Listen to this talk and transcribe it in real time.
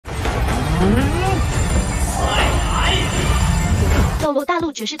斗罗大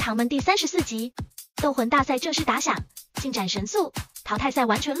陆绝世唐门第34集，斗魂大赛正式打响，进展神速，淘汰赛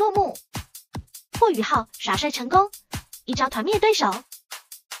完全落幕。霍雨浩耍帅成功，一招团灭对手。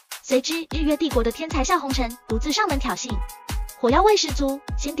随之，日月帝国的天才夏红尘独自上门挑衅，火药味十足。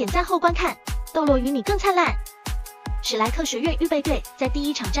先点赞后观看，斗罗与你更灿烂。史莱克学院预备队在第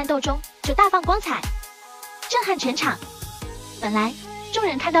一场战斗中就大放光彩，震撼全场。本来众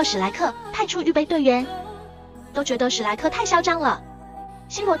人看到史莱克派出预备队员，都觉得史莱克太嚣张了。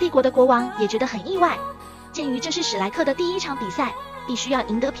星罗帝国的国王也觉得很意外，鉴于这是史莱克的第一场比赛，必须要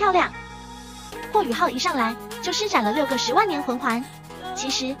赢得漂亮。霍雨浩一上来就施展了6个10万年魂环。其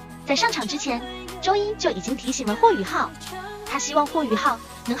实，在上场之前，周一就已经提醒了霍雨浩，他希望霍雨浩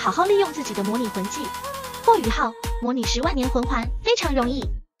能好好利用自己的模拟魂技。霍雨浩模拟10万年魂环非常容易，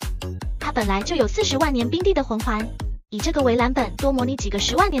他本来就有40万年冰帝的魂环，以这个为蓝本，多模拟几个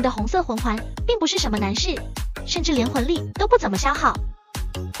10万年的红色魂环，并不是什么难事，甚至连魂力都不怎么消耗。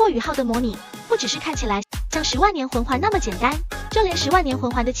霍雨浩的模拟不只是看起来像10万年魂环那么简单，就连10万年魂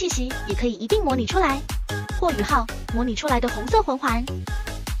环的气息也可以一并模拟出来。霍雨浩模拟出来的红色魂环，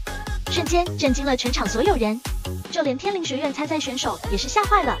瞬间震惊了全场所有人，就连天灵学院参赛选手也是吓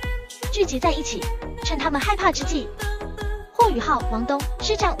坏了，聚集在一起，趁他们害怕之际，霍雨浩、王东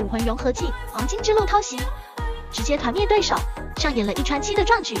施展武魂融合技黄金之路偷袭，直接团灭对手，上演了一传7的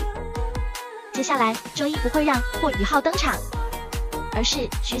壮举。接下来周一不会让霍雨浩登场，而是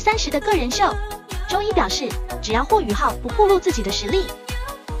徐30的个人秀。周一表示，只要霍雨浩不暴露自己的实力，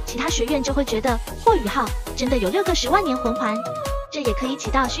其他学院就会觉得霍雨浩真的有6个10万年魂环，这也可以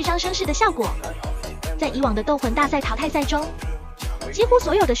起到虚张声势的效果。在以往的斗魂大赛淘汰赛中，几乎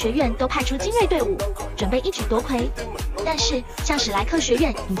所有的学院都派出精锐队伍，准备一举夺魁。但是像史莱克学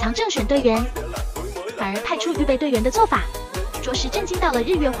院隐藏正选队员，反而派出预备队员的做法，着实震惊到了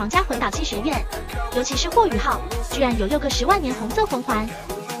日月皇家魂导器学院。尤其是霍雨浩居然有6个10万年红色魂环，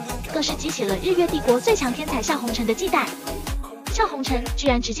更是激起了日月帝国最强天才夏红尘的忌惮。夏红尘居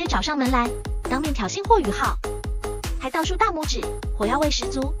然直接找上门来，当面挑衅霍雨浩，还倒数大拇指，火药味十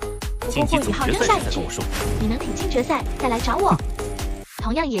足。不过霍雨浩扔下一句：“你能挺进决赛再来找我。”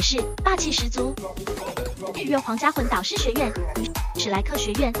同样也是霸气十足。日月皇家魂导师学院与史莱克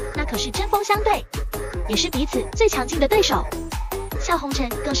学院那可是针锋相对，也是彼此最强劲的对手。夏红尘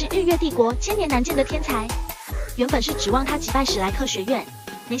更是日月帝国千年难见的天才，原本是指望他击败史莱克学院，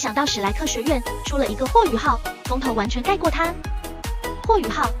没想到史莱克学院出了一个霍雨浩，风头完全盖过他。霍雨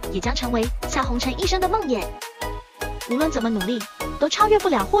浩也将成为夏红尘一生的梦魇，无论怎么努力都超越不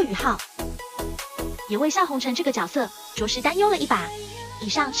了霍雨浩，也为夏红尘这个角色着实担忧了一把。以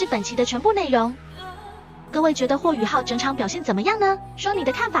上是本期的全部内容，各位觉得霍雨浩整场表现怎么样呢？说你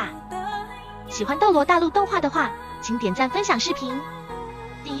的看法。喜欢斗罗大陆动画的话，请点赞分享视频。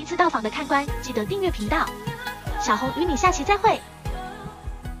第一次到访的看官记得订阅频道。小红与你下期再会。